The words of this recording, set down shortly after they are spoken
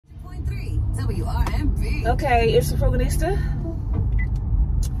WRMB. Okay, it's the Fruganista.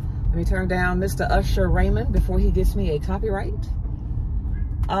 Let me turn down Mr. Usher Raymond before he gets me a copyright.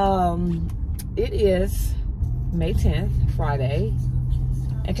 It is May 10th, Friday.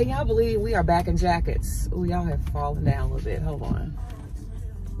 And can y'all believe we are back in jackets? Oh, y'all have fallen down a little bit. Hold on.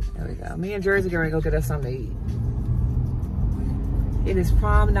 There we go. Me and Jersey are gonna go get us something to eat. It is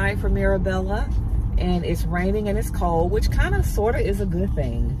prom night for Mirabella, and it's raining and it's cold, which kind of sort of is a good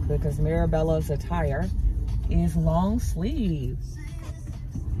thing because Mirabella's attire is long sleeves.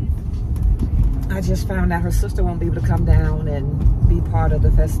 I just found out her sister won't be able to come down and be part of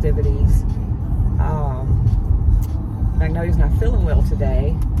the festivities. Magnolia's not feeling well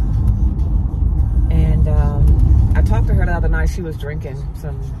today. And I talked to her the other night. She was drinking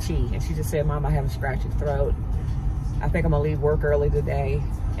some tea and she just said, Mom, I have a scratchy throat. I think I'm gonna leave work early today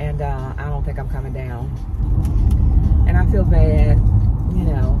and I don't think I'm coming down. And I feel bad, you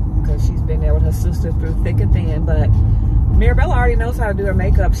know, because she's been there with her sister through thick and thin, but Mirabella already knows how to do her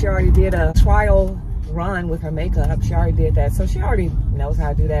makeup. She already did a trial run with her makeup. She already did that. So she already knows how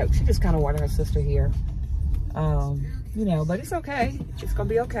to do that. She just kind of wanted her sister here. You know, but it's okay. It's going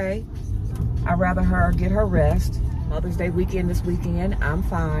to be okay. I'd rather her get her rest. Mother's Day weekend this weekend. I'm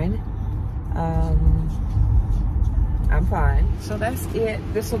fine. I'm fine. So that's it.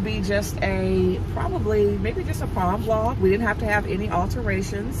 This will be just maybe just a prom vlog. We didn't have to have any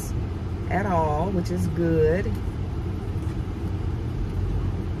alterations at all, which is good.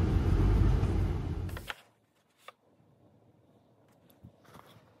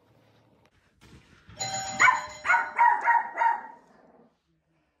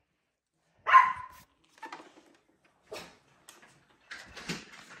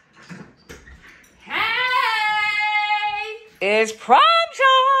 It's prom time!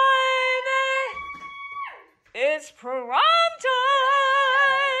 It's prom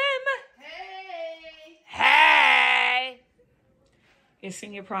time! Hey! It's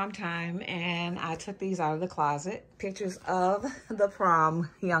senior prom time, and I took these out of the closet. Pictures of the prom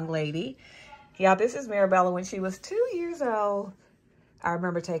young lady. Yeah, this is Mirabella when she was 2 years old. I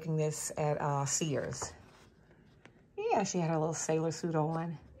remember taking this at Sears. Yeah, she had her little sailor suit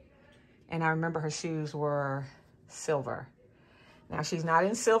on. And I remember her shoes were silver. Now, she's not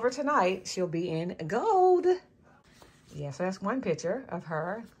in silver tonight. She'll be in gold. Yeah, so that's one picture of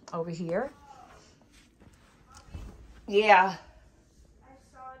her over here. Yeah. I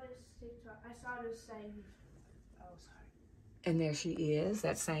saw this TikTok. I saw this saying. Oh, sorry. And there she is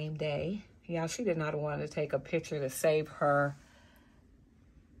that same day. Yeah, she did not want to take a picture to save her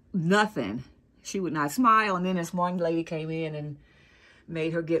nothing. She would not smile. And then this one lady came in and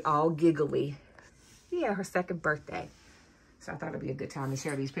made her get all giggly. Yeah, her second birthday. So I thought it'd be a good time to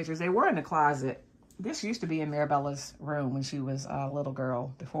share these pictures. They were in the closet. This used to be in Mirabella's room when she was a little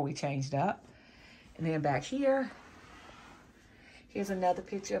girl before we changed up. And then back here, here's another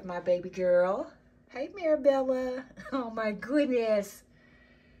picture of my baby girl. Hey, Mirabella. Oh, my goodness.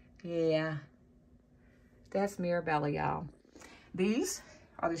 Yeah, that's Mirabella, y'all. These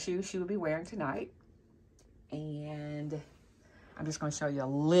are the shoes she will be wearing tonight. And I'm just going to show you a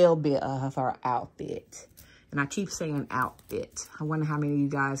little bit of her outfit. And I keep saying outfit. I wonder how many of you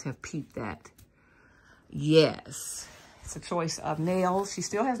guys have peeped that. Yes. It's a choice of nails. She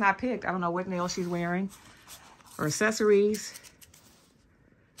still has not picked. I don't know what nails she's wearing. Or accessories.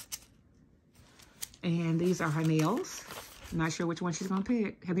 And these are her nails. I'm not sure which one she's going to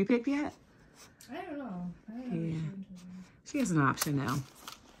pick. Have you picked yet? I don't know. Yeah. She has an option now.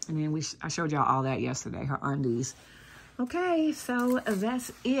 And then I showed y'all all that yesterday. Her undies. Okay, so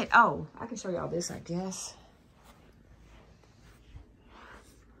that's it. Oh, I can show y'all this, I guess.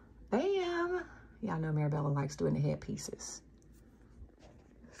 Bam! Y'all know Mirabella likes doing the headpieces.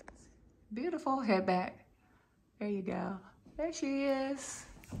 Beautiful head back. There you go. There she is.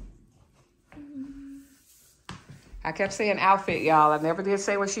 I kept saying outfit, y'all. I never did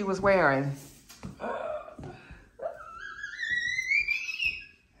say what she was wearing.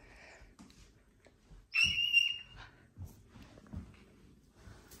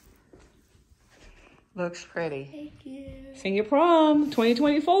 Looks pretty. Thank you. Senior prom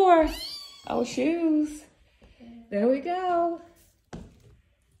 2024. Oh, shoes. There we go.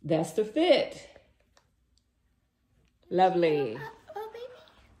 That's the fit. Lovely. Oh, baby.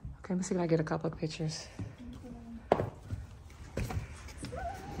 Okay, let me see if I get a couple of pictures.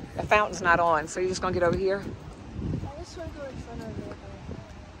 The fountain's not on, so you're just gonna get over here? I just want to go in front of it.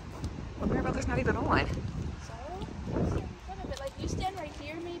 Well, Mirabella's not even on. So? Stand in front of it. Like, you stand right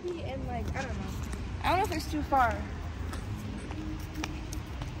here, maybe, and, like, I don't know. I don't know if it's too far.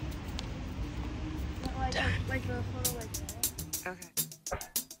 Like the photo like that.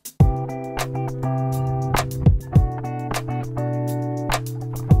 Okay.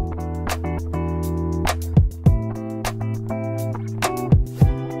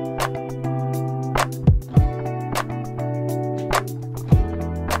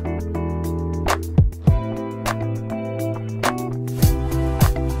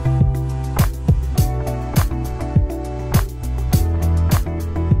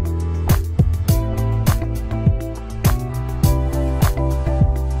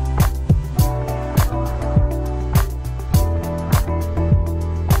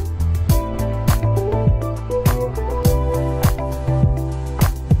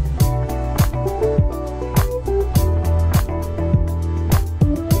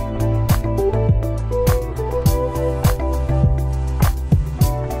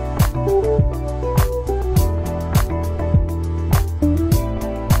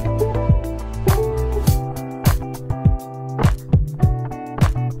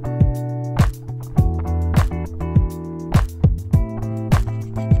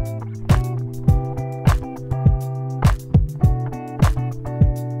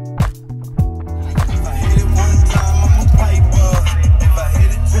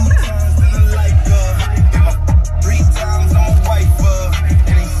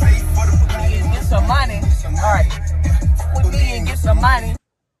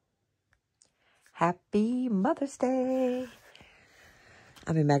 Mother's Day.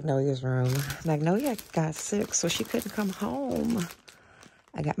 I'm in Magnolia's room. Magnolia got sick, so she couldn't come home.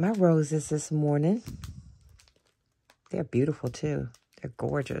 I got my roses this morning. They're beautiful, too. They're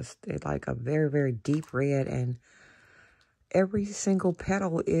gorgeous. They're like a very, very deep red, and every single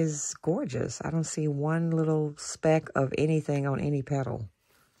petal is gorgeous. I don't see one little speck of anything on any petal.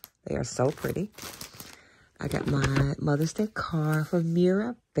 They are so pretty. I got my Mother's Day card for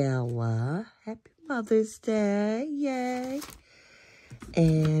Mirabella. Happy Mother's Day. Yay.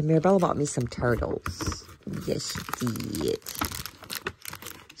 And Mirabella bought me some turtles. Yes, she did.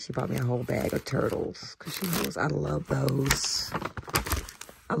 She bought me a whole bag of turtles because she knows I love those.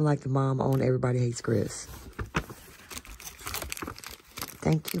 I'm like the mom on Everybody Hates Chris.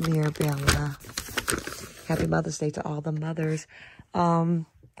 Thank you, Mirabella. Happy Mother's Day to all the mothers.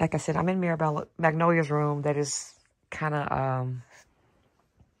 Like I said, I'm in Magnolia's room that is kind of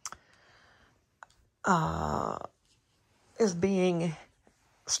is being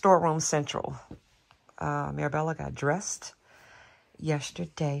storeroom central. Mirabella got dressed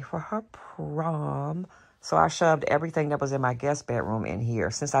yesterday for her prom. So I shoved everything that was in my guest bedroom in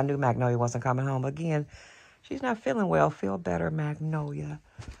here since I knew Magnolia wasn't coming home. Again, she's not feeling well. Feel better, Magnolia.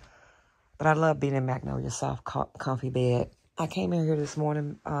 But I love being in Magnolia's soft, comfy bed. I came in here this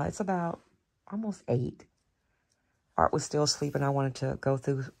morning. It's about almost 8. Art was still sleeping. I wanted to go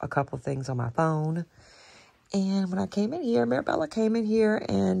through a couple of things on my phone. And when I came in here, Mirabella came in here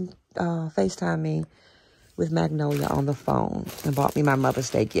and FaceTimed me with Magnolia on the phone and bought me my Mother's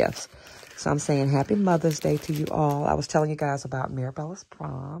Day gifts. So I'm saying Happy Mother's Day to you all. I was telling you guys about Mirabella's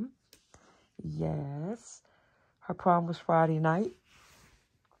prom. Yes. Her prom was Friday night.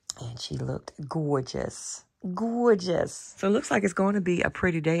 And she looked gorgeous. Gorgeous. So it looks like it's going to be a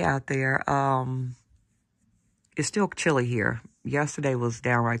pretty day out there. It's still chilly here. Yesterday was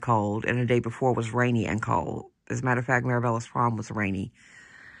downright cold, and the day before was rainy and cold. As a matter of fact, Mirabella's prom was rainy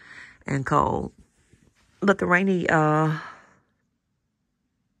and cold. But the rain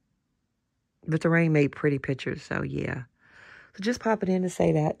made pretty pictures, so yeah. So just popping in to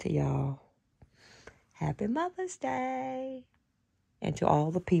say that to y'all. Happy Mother's Day. And to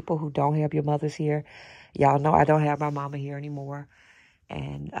all the people who don't have your mothers here, y'all know I don't have my mama here anymore.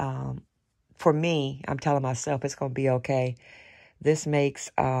 And for me, I'm telling myself it's going to be okay. This makes,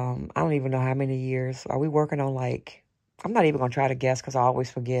 I don't even know how many years. Are we working on like, I'm not even going to try to guess because I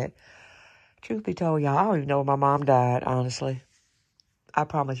always forget. Truth be told, y'all, I don't even know when my mom died, honestly. I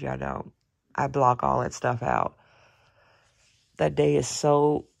promise you I don't. I block all that stuff out. That day is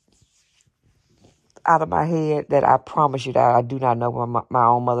so out of my head that I promise you that I do not know when my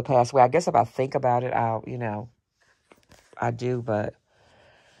own mother passed away. I guess if I think about it, I do, but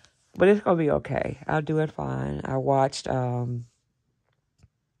it's going to be okay. I'll do it fine. I watched, at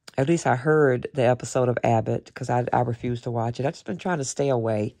least I heard the episode of Abbott because I refused to watch it. I've just been trying to stay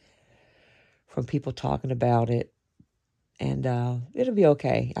away from people talking about it. And it'll be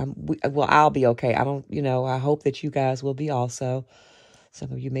okay. I'll be okay. I hope that you guys will be also.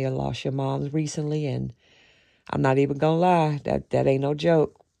 Some of you may have lost your moms recently, and I'm not even going to lie. That ain't no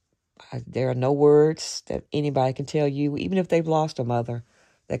joke. There are no words that anybody can tell you, even if they've lost a mother,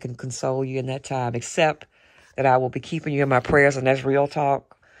 that can console you in that time, except that I will be keeping you in my prayers, and that's real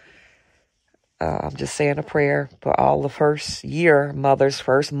talk. I'm just saying a prayer for all the first year mothers,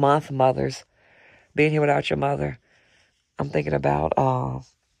 first month mothers, being here without your mother. I'm thinking about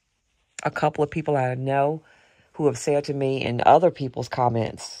a couple of people I know who have said to me in other people's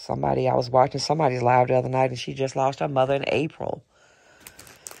comments. I was watching somebody's live the other night, and she just lost her mother in April.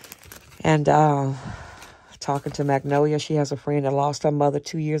 And talking to Magnolia, she has a friend that lost her mother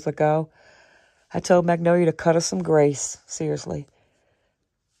 2 years ago. I told Magnolia to cut her some grace, seriously.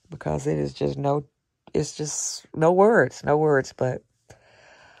 Because it's just no words. But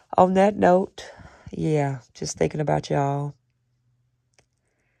on that note, yeah, just thinking about y'all.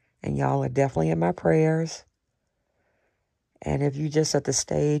 And y'all are definitely in my prayers. And if you just at the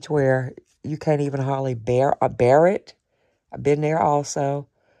stage where you can't even hardly bear it, I've been there also.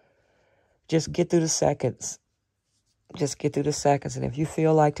 Just get through the seconds. Just get through the seconds. And if you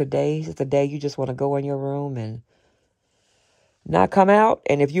feel like today is the day you just want to go in your room and not come out,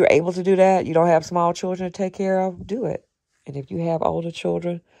 and if you're able to do that, you don't have small children to take care of, do it. And if you have older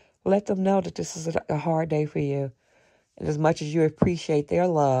children, let them know that this is a hard day for you. And as much as you appreciate their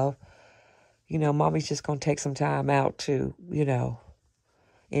love, mommy's just going to take some time out to,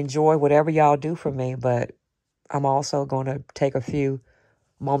 enjoy whatever y'all do for me. But I'm also going to take a few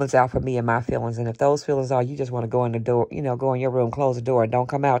moments out for me and my feelings. And if those feelings are you just want to go in the door, go in your room, close the door, and don't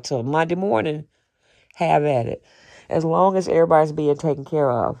come out till Monday morning, have at it. As long as everybody's being taken care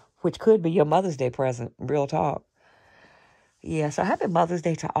of. which could be your Mother's Day present, real talk. Yeah, so happy Mother's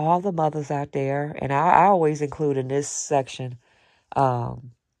Day to all the mothers out there. And I always include in this section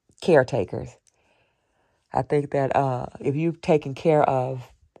caretakers. I think that if you've taken care of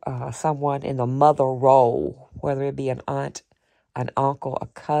someone in the mother role, whether it be an aunt, an uncle, a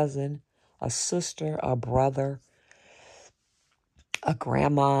cousin, a sister, a brother, a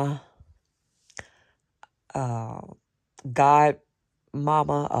grandma, godmama,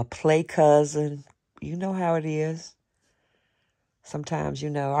 a play cousin, you know how it is. Sometimes,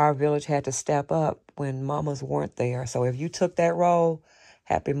 our village had to step up when mamas weren't there. So if you took that role,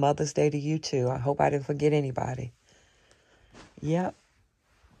 happy Mother's Day to you too. I hope I didn't forget anybody. Yep.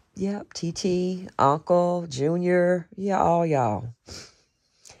 TT, Uncle, Junior. Yeah, all y'all.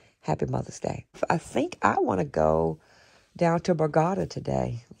 Happy Mother's Day. I think I want to go down to Borgata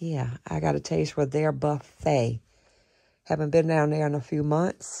today. Yeah, I got a taste for their buffet. Haven't been down there in a few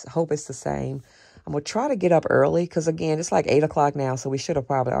months. Hope it's the same. I'm going to try to get up early because, again, it's like 8 o'clock now, so we should have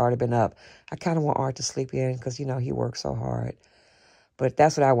probably already been up. I kind of want Art to sleep in because, he works so hard. But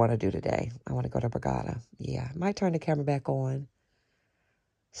that's what I want to do today. I want to go to Borgata. Yeah, I might turn the camera back on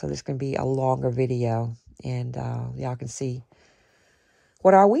so this can be a longer video. And y'all can see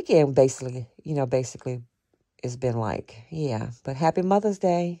what our weekend basically has been like. Yeah, but happy Mother's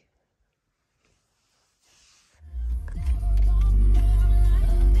Day.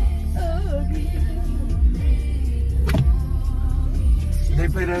 They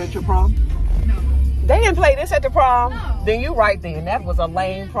play that at your prom? No. They didn't play this at the prom? No. Then you right then. That was a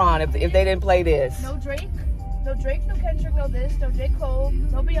lame prom if they didn't play this. No Drake. No Drake, no Kendrick, no this, no J. Cole,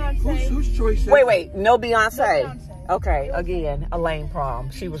 no Beyonce. Whose choice is Wait, no Beyonce. No Beyonce. Okay, again, a lame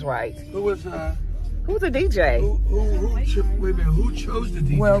prom. She was right. Who was Who's the DJ? wait a minute, who chose the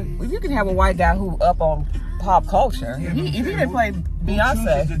DJ? Well, you can have a white guy who up on pop culture. Yeah, if he didn't play Who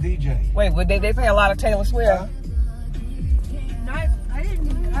Beyonce. chooses the DJ? Wait, would they play a lot of Taylor Swift?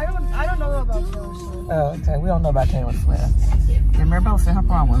 I don't know about Taylor Swift. Oh, okay. We don't know about Taylor Swift. And Maribel said her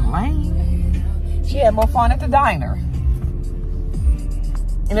prom was lame. She had more fun at the diner.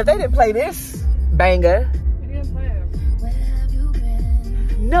 And if they didn't play this banger, They didn't play it.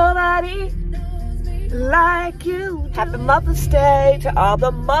 nobody like you. Happy Mother's Day to all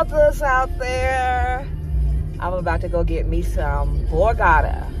the mothers out there. I'm about to go get me some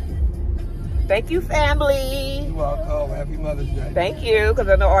Borgata. Thank you, family. You're welcome. Happy Mother's Day. Thank you, because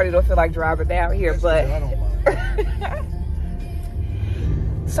I know Artie don't feel like driving down here, but... I don't mind.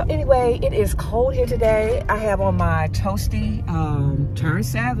 So anyway, it is cold here today. I have on my toasty Turn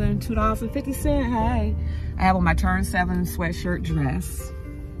 7, $2.50. Hey, I have on my Turn 7 sweatshirt dress.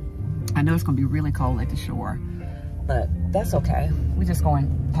 I know it's gonna be really cold at the shore, but that's okay. We're just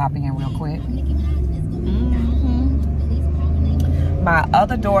going popping in real quick. My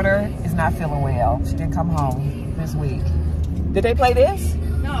other daughter is not feeling well. She didn't come home this week. Did they play this?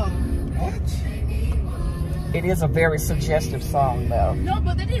 No. What? It is a very suggestive song, though. No,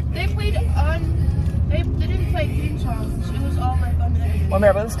 but they didn't. They played on. They didn't play clean songs. It was all like on the. Well,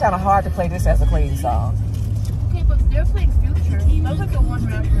 remember, it's kind of hard to play this as a clean song. Okay, but they're playing Future. That was like the one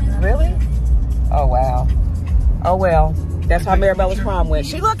rapper. Really? Oh, wow. Oh, well. That's how Maribella's prom went.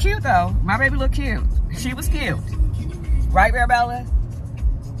 She looked cute, though. My baby looked cute. She was cute. Right, Maribella?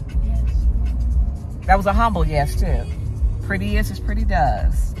 Yes. That was a humble yes, too. Pretty is as pretty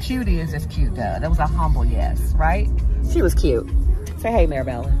does. Cute is as cute does. That was a humble yes, right? She was cute. Say hey,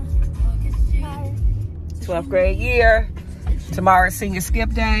 Maribella. Hi. 12th grade year. Tomorrow's senior skip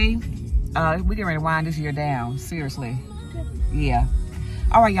day. We get ready to wind this year down. Seriously. Yeah.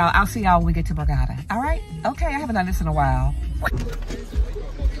 All right, y'all. I'll see y'all when we get to Borgata. All right? Okay, I haven't done this in a while.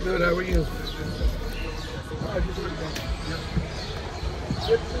 Good, how are you?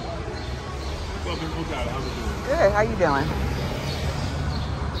 Good. How you doing?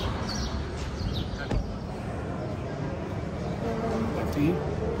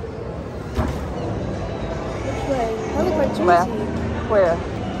 Which way? That looks like Jersey. Left. Where? It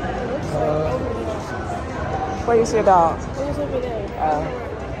looks like over there. Where you see a dog? It was over there.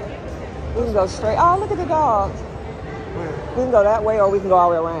 We can go straight. Oh, look at the dogs. We can go that way or we can go all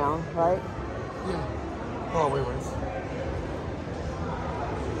the way around, right? Yeah. Oh, wait.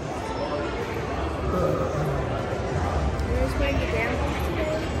 You guys playing the gamble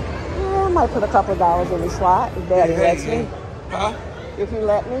today? Yeah, I might put a couple of dollars in the slot if Daddy lets me. Huh? If you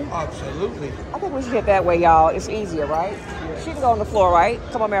let me. Absolutely. I think we should get that way, y'all. It's easier, right? She can go on the floor, right?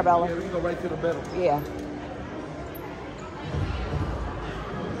 Come on, Maribella. Yeah, we can go right to the middle. Yeah.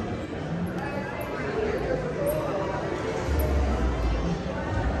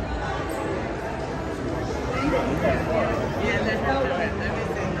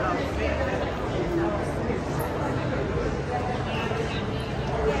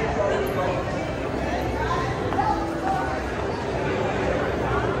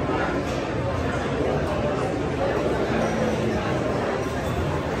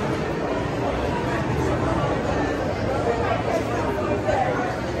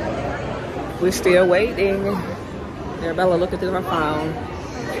 We're still waiting. Arabella looking through her phone.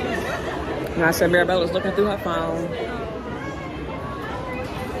 And I said Arabella's looking through her phone.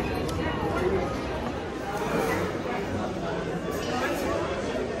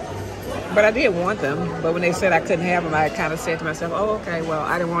 But I did want them. But when they said I couldn't have them, I kind of said to myself, oh, okay, well,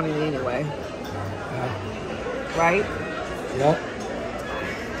 I didn't want it anyway. Right? Yep.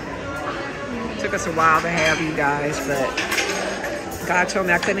 Took us a while to have you guys, but God told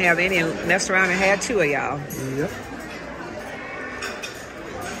me I couldn't have any and messed around and had 2 of y'all. Yep.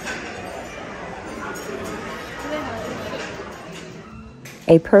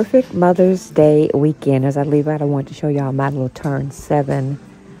 A perfect Mother's Day weekend. As I leave out, I want to show y'all my little turn 7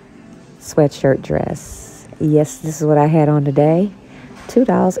 sweatshirt dress. Yes, this is what I had on today.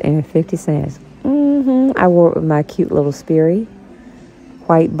 $2.50. I wore it with my cute little Sperry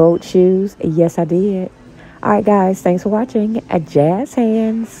white boat shoes. Yes, I did. All right, guys. Thanks for watching. Jazz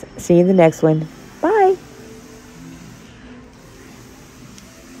hands. See you in the next one.